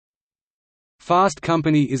Fast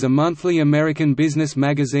Company is a monthly American business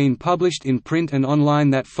magazine published in print and online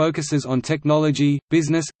that focuses on technology,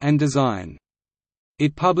 business, and design.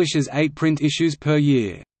 It publishes 8 print issues per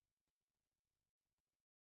year.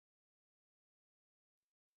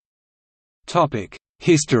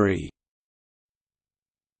 History.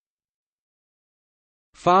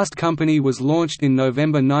 Fast Company was launched in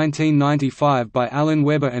November 1995 by Alan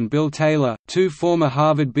Weber and Bill Taylor, 2 former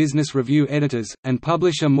Harvard Business Review editors, and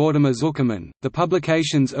publisher Mortimer Zuckerman. The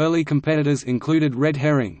publication's early competitors included Red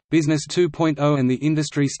Herring, Business 2.0 and The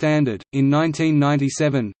Industry Standard. In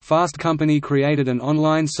 1997, Fast Company created an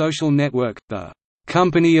online social network, the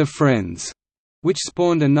Company of Friends, which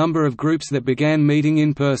spawned a number of groups that began meeting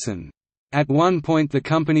in person. At one point the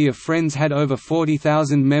Company of Friends had over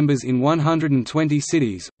 40,000 members in 120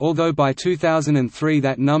 cities, although by 2003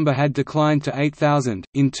 that number had declined to 8,000.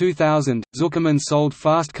 In 2000, Zuckerman sold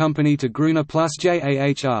Fast Company to Gruner plus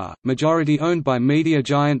JAHR, majority owned by media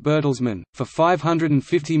giant Bertelsmann, for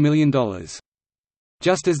 $550 million.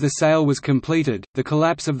 Just as the sale was completed, the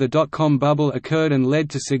collapse of the dot-com bubble occurred and led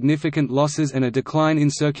to significant losses and a decline in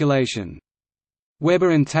circulation.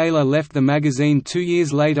 Weber and Taylor left the magazine 2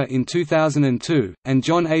 years later in 2002, and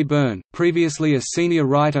John A. Byrne, previously a senior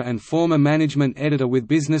writer and former management editor with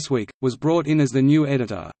Businessweek, was brought in as the new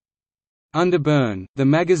editor. Under Byrne, the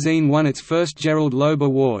magazine won its first Gerald Loeb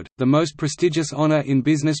Award, the most prestigious honor in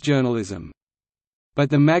business journalism.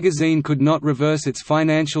 But the magazine could not reverse its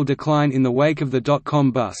financial decline in the wake of the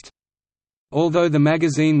dot-com bust. Although the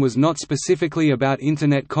magazine was not specifically about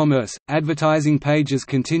Internet commerce, advertising pages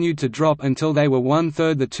continued to drop until they were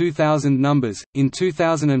one-third the 2000 numbers. In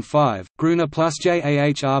 2005, Gruner plus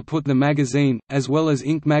JAHR put the magazine, as well as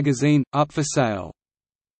Inc. magazine, up for sale.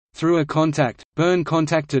 Through a contact, Byrne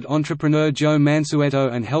contacted entrepreneur Joe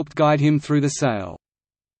Mansueto and helped guide him through the sale.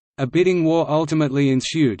 A bidding war ultimately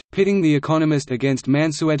ensued, pitting The Economist against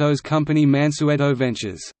Mansueto's company Mansueto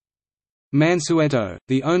Ventures. Mansueto,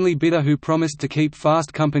 the only bidder who promised to keep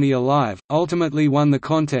Fast Company alive, ultimately won the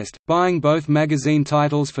contest, buying both magazine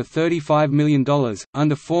titles for $35 million.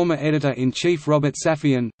 Under former editor-in-chief Robert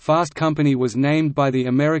Safian, Fast Company was named by the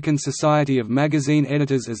American Society of Magazine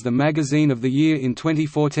Editors as the Magazine of the Year in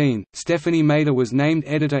 2014. Stephanie Mader was named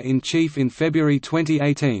editor-in-chief in February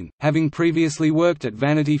 2018, having previously worked at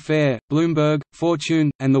Vanity Fair, Bloomberg, Fortune,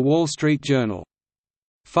 and The Wall Street Journal.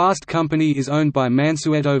 Fast Company is owned by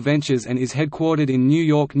Mansueto Ventures and is headquartered in New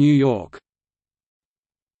York, New York.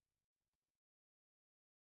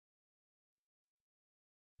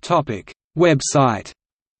 Website.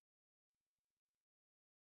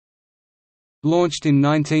 Launched in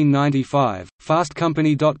 1995,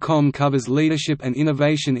 FastCompany.com covers leadership and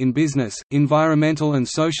innovation in business, environmental and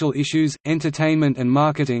social issues, entertainment and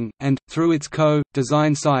marketing, and, through its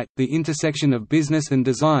co-design site, the intersection of business and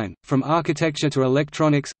design, from architecture to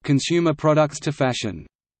electronics, consumer products to fashion.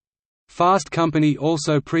 Fast Company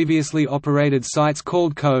also previously operated sites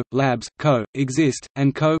called Co-Labs, Co-Exist,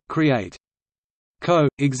 and Co-Create.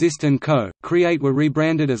 Co-Exist and Co-Create were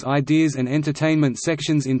rebranded as Ideas and Entertainment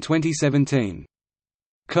sections in 2017.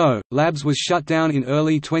 Co-Labs was shut down in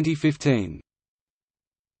early 2015.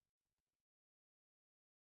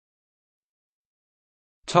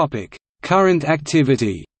 Current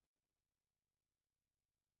activity.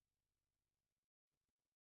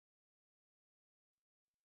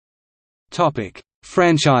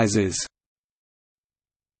 Franchises.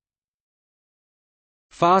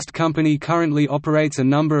 Fast Company currently operates a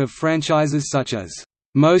number of franchises such as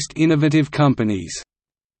Most Innovative Companies,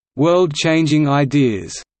 World-Changing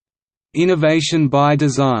Ideas, Innovation by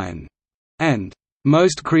Design, and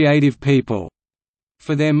Most Creative People.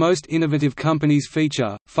 For their Most Innovative Companies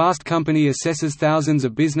feature, Fast Company assesses thousands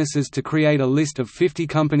of businesses to create a list of 50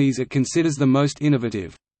 companies it considers the most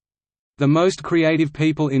innovative. The Most Creative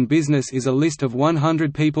People in Business is a list of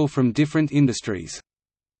 100 people from different industries.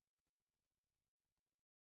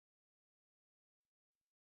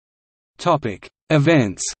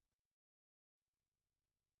 Events.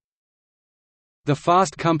 The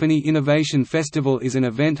Fast Company Innovation Festival is an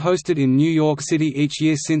event hosted in New York City each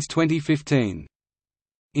year since 2015.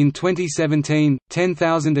 In 2017,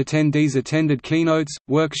 10,000 attendees attended keynotes,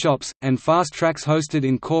 workshops, and fast tracks hosted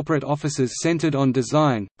in corporate offices centered on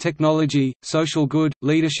design, technology, social good,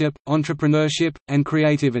 leadership, entrepreneurship, and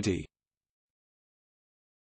creativity.